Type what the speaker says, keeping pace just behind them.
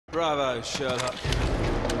Bravo, Sherlock.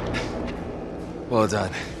 Well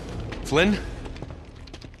done. Flynn?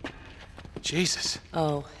 Jesus.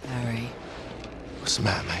 Oh, Harry. What's the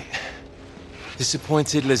matter, mate?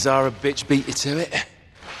 Disappointed Lazara bitch beat you to it?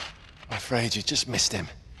 I'm afraid you just missed him.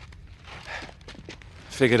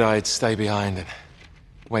 Figured I'd stay behind and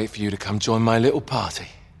wait for you to come join my little party.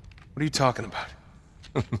 What are you talking about?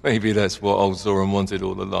 Maybe that's what old Zoran wanted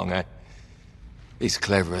all along, eh? He's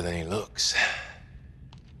cleverer than he looks.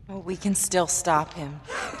 Oh, we can still stop him.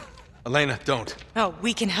 Elena, don't. Oh,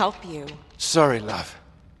 we can help you. Sorry, love.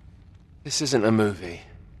 This isn't a movie.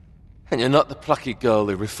 And you're not the plucky girl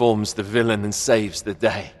who reforms the villain and saves the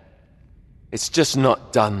day. It's just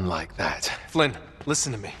not done like that. Flynn,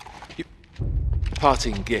 listen to me.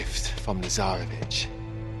 Parting gift from Lazarevich.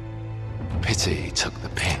 Pity he took the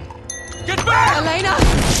pin. Get back! Elena!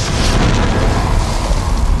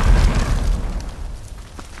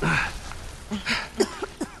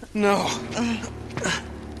 No.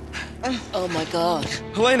 Oh my god.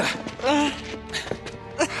 Elena!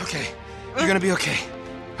 Okay. You're gonna be okay.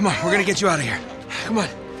 Come on, we're gonna get you out of here. Come on.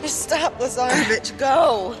 Just stop, Lazarevich.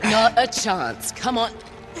 Go! Not a chance. Come on.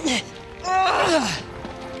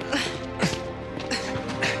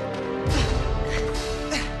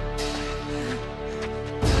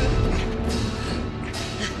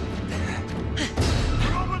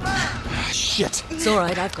 Shit. It's all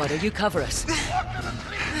right, I've got her. You cover us. All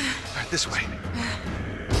right, this way.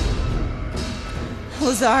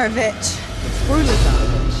 Lazarevich. Through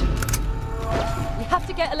Lazarevich. We have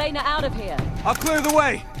to get Elena out of here. I'll clear the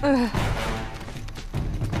way. Come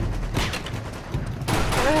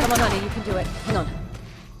on, honey, you can do it. Hang on.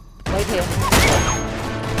 Wait here.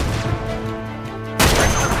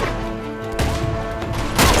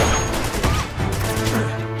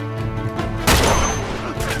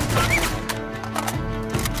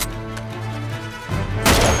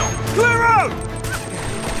 Clear out!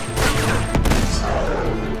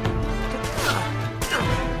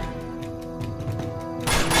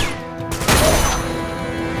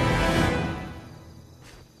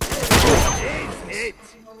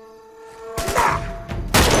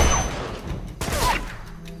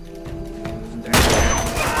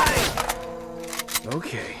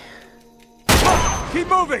 Okay. Keep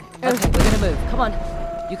moving! Okay, we're gonna move. Come on.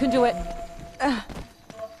 You can do it.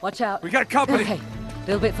 Watch out. We got company! Okay, a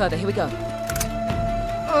little bit further. Here we go.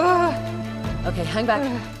 Okay, hang back.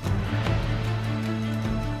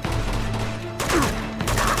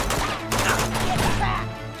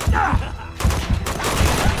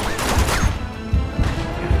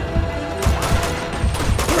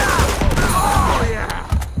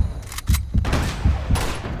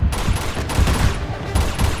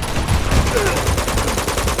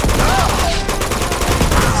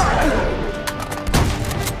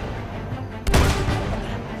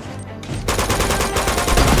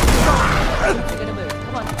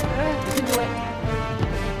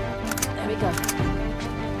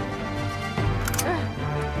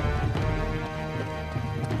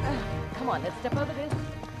 Let's step over this.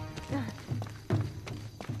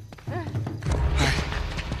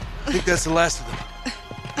 I think that's the last of them.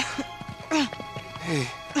 Hey.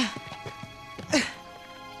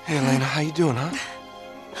 Hey, Elena, how you doing, huh?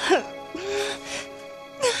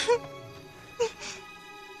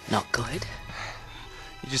 Not good.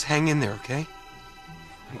 You just hang in there, okay?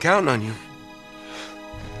 I'm counting on you.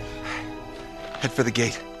 Head for the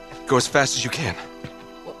gate. Go as fast as you can.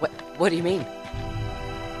 What do you mean?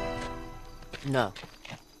 No.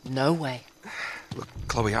 No way. Look,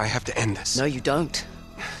 Chloe, I have to end this. No, you don't.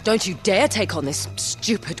 Don't you dare take on this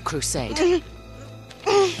stupid crusade.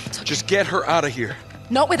 Just get her out of here.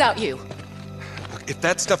 Not without you. Look, if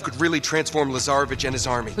that stuff could really transform Lazarevich and his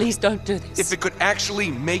army. Please don't do this. If it could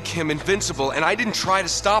actually make him invincible, and I didn't try to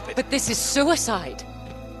stop it. But this is suicide.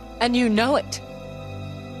 And you know it.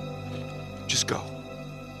 Just go.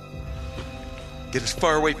 Get as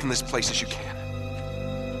far away from this place as you can.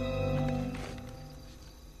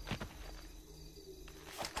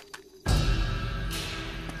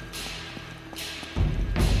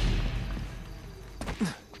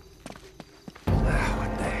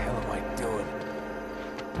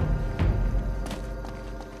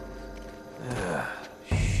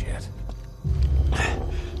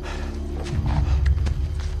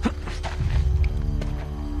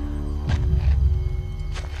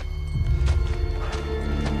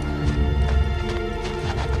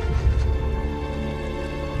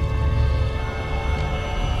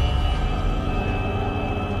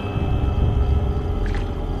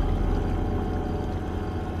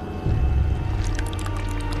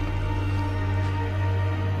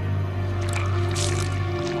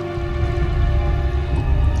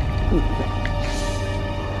 What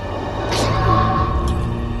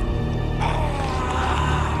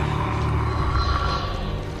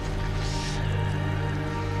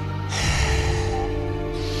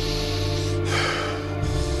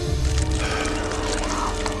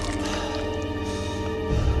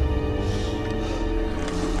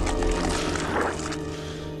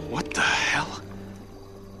the hell?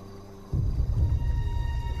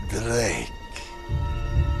 Drake.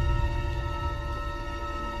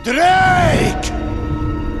 Drake!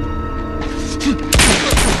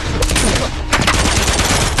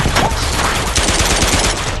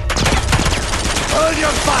 Hold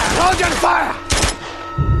your fire! Hold your fire!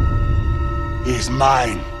 He's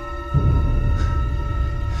mine.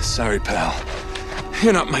 Sorry, pal.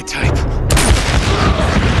 You're not my type.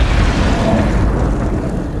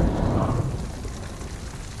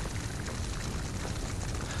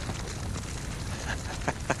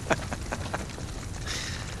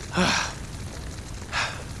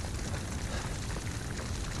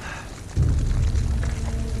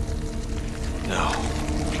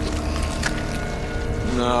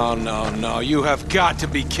 No, you have got to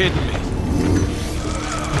be kidding me.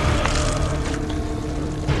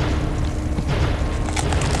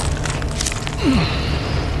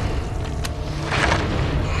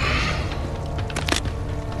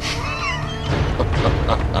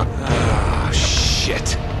 Oh,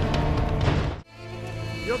 shit.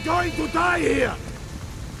 You're going to die here!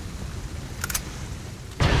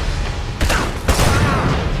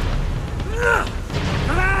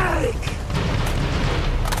 Drake!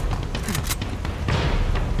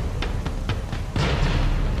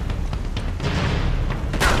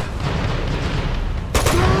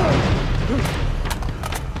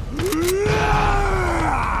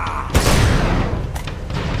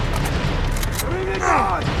 Bring it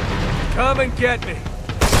on! Come and get me.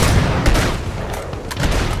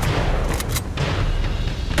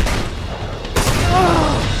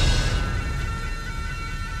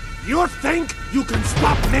 You think you can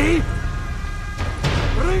stop me?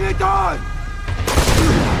 Bring it on!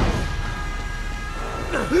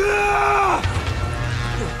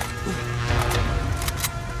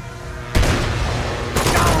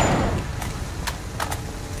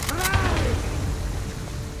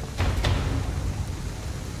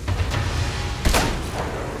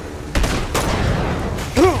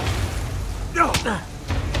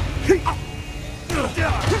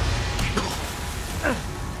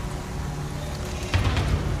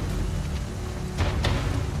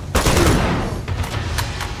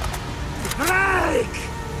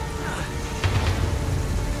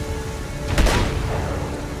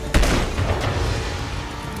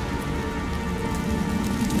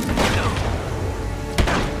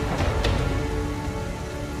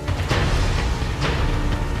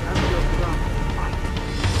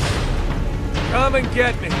 Come and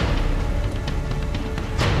get me.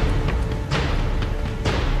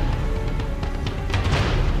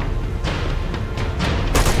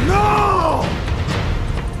 No!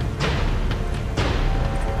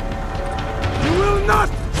 You will not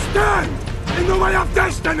stand in the way of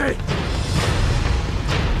destiny!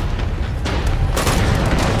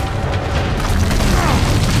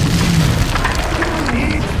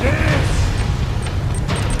 Eat this!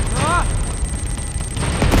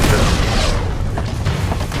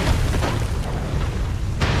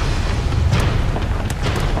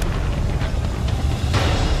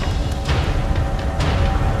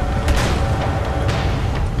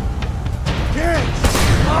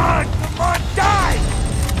 Come on, die!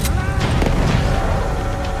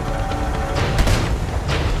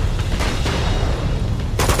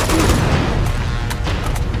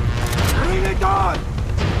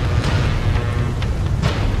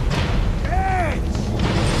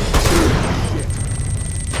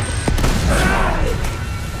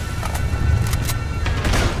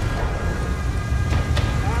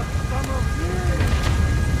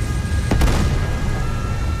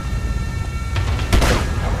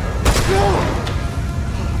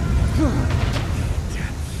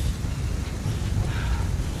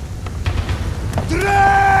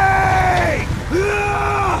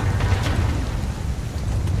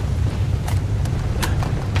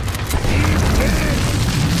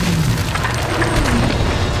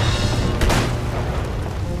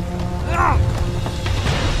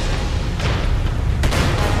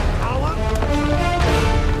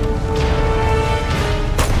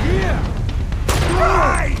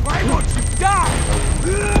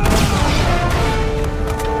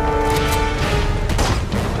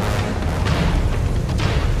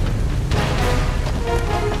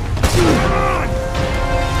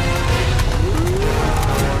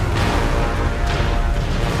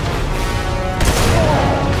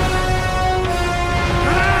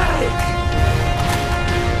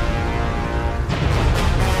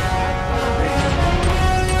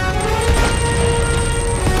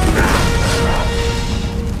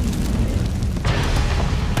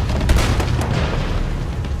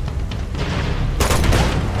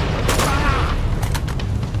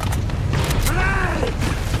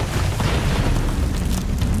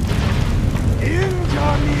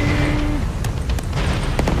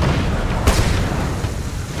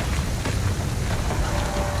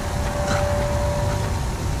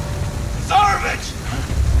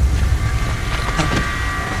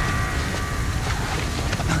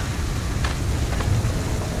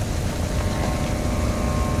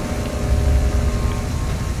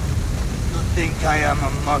 think I am a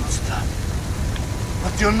monster.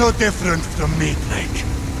 But you're no different from me, Blake.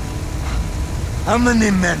 How many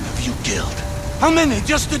men have you killed? How many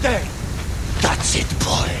just today? That's it,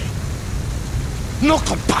 boy. No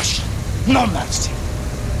compassion, no mercy.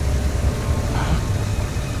 Huh?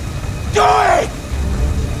 Do it!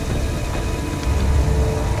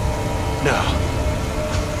 No.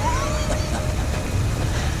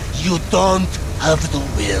 You don't have the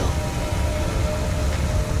will.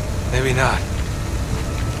 Maybe not.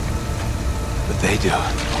 But they do.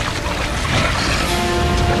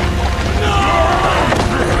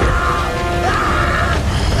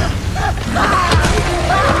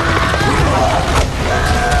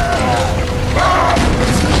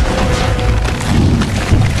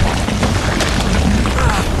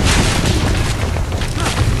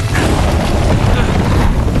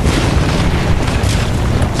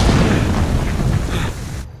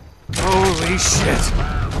 Holy shit!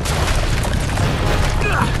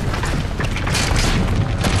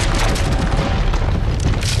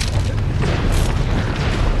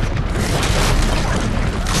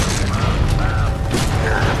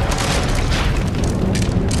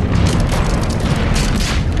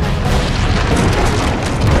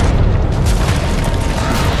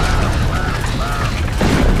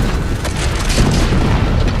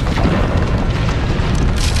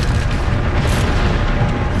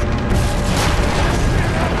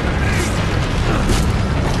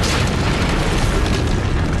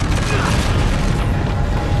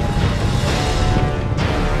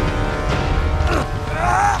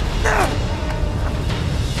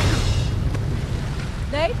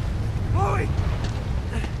 Nate? Chloe!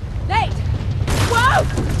 Nate! Whoa!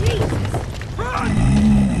 Jesus! Run!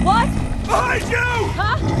 What? Behind you!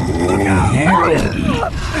 Huh? Look out!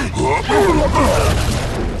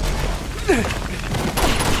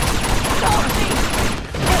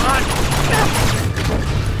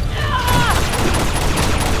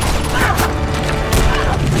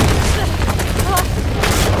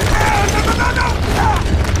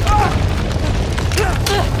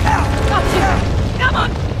 Got you! Come on!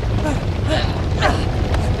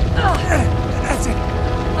 That's it!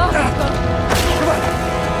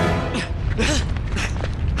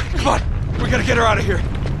 Come on! We gotta get her out of here.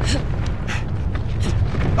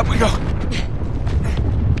 Up we go.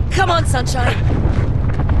 Come on, sunshine!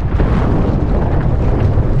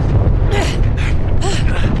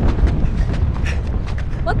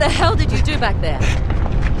 What the hell did you do back there?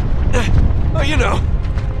 Oh, you know,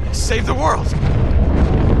 save the world.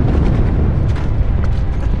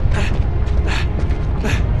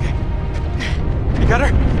 You got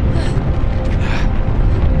her?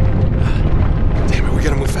 Damn it, we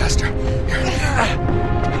gotta move faster. Here.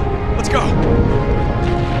 Let's go.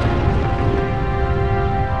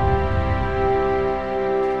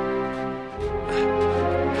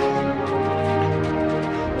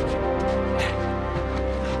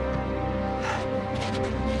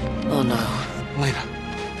 Oh no. Elena.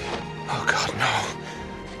 Oh, God,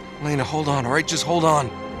 no. Elena, hold on, all right? Just hold on.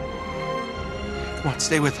 Come on,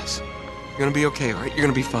 stay with us. You're gonna be okay, all right? You're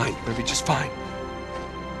gonna be fine. You're gonna be just fine.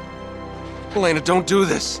 Elena, don't do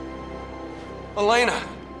this. Elena!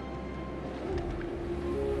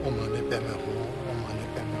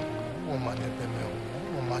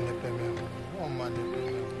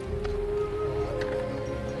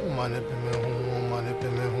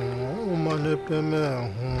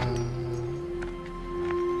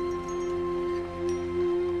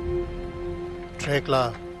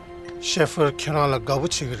 Trekla, Sheffer Kirala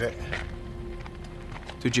Gabuchigre.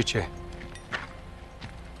 Tujiche.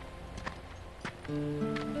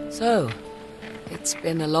 So, it's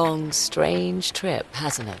been a long, strange trip,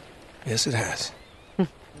 hasn't it? Yes, it has.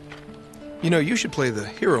 You know, you should play the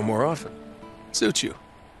hero more often. Suits you.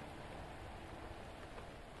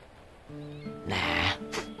 Nah.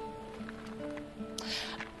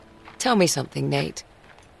 Tell me something, Nate.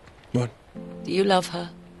 What? Do you love her?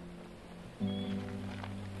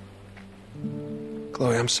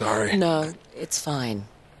 Chloe, I'm sorry. No, it's fine.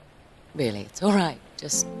 Really, it's all right.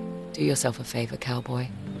 Just do yourself a favor, cowboy.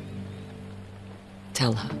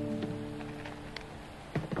 Tell her.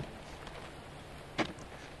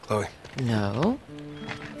 Chloe. No.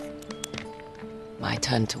 My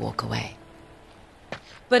turn to walk away.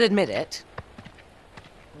 But admit it.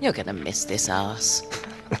 You're gonna miss this ass.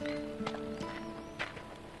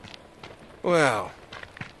 Well,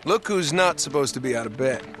 look who's not supposed to be out of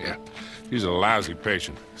bed. Yeah, he's a lousy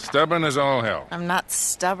patient. Stubborn as all hell. I'm not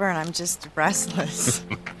stubborn, I'm just restless.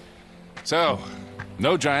 So,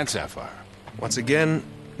 no giant sapphire. Once again,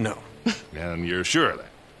 no. And you're sure of that?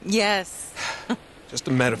 Yes. Just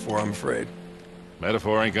a metaphor, I'm afraid.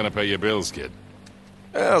 Metaphor ain't gonna pay your bills, kid.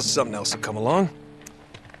 Well, something else will come along.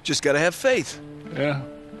 Just gotta have faith. Yeah.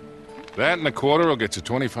 That and a quarter will get you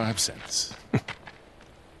 25 cents.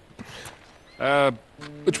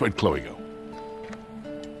 Which way'd Chloe go?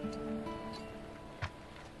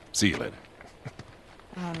 See you later.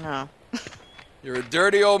 Oh, no. You're a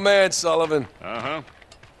dirty old man, Sullivan. Uh-huh.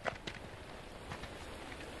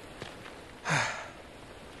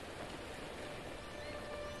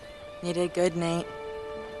 You did good, Nate.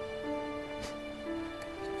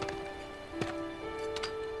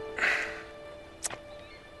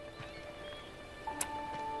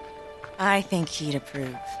 I think he'd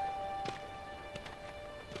approve.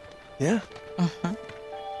 Yeah?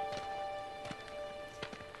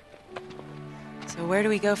 So where do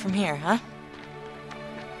we go from here, huh?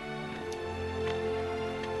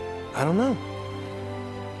 I don't know.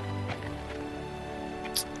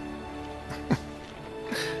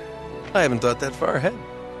 I haven't thought that far ahead.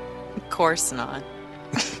 Of course not.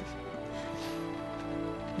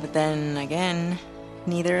 But then again,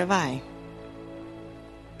 neither have I.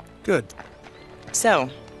 Good. So,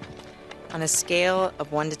 on a scale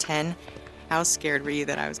of 1 to 10, how scared were you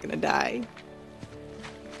that I was gonna die?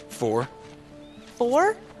 4.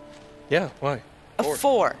 4? Yeah, why? A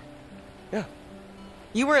 4. Yeah.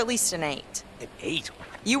 You were at least an 8. An 8?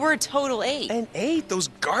 You were a total 8. An 8? Those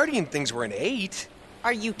Guardian things were an 8.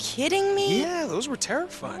 Are you kidding me? Yeah, those were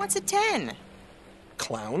terrifying. What's a 10?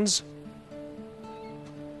 Clowns?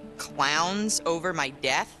 Clowns over my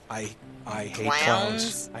death? I hate Clowns?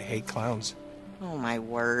 clowns. I hate clowns. Oh my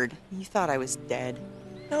word. You thought I was dead.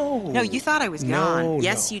 No. No, you thought I was gone. No,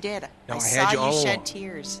 Yes, no. you did. No, I saw had you all shed along.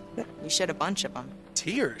 tears. You shed a bunch of them.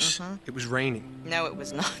 Tears? It was raining. No, it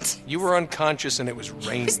was not. You were unconscious and it was It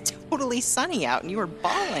raining. was totally sunny out and you were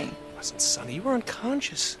bawling. It wasn't sunny. You were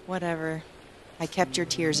unconscious. Whatever. I kept your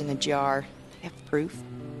tears in a jar. I have proof.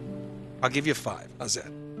 I'll give you 5. How's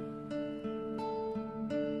that?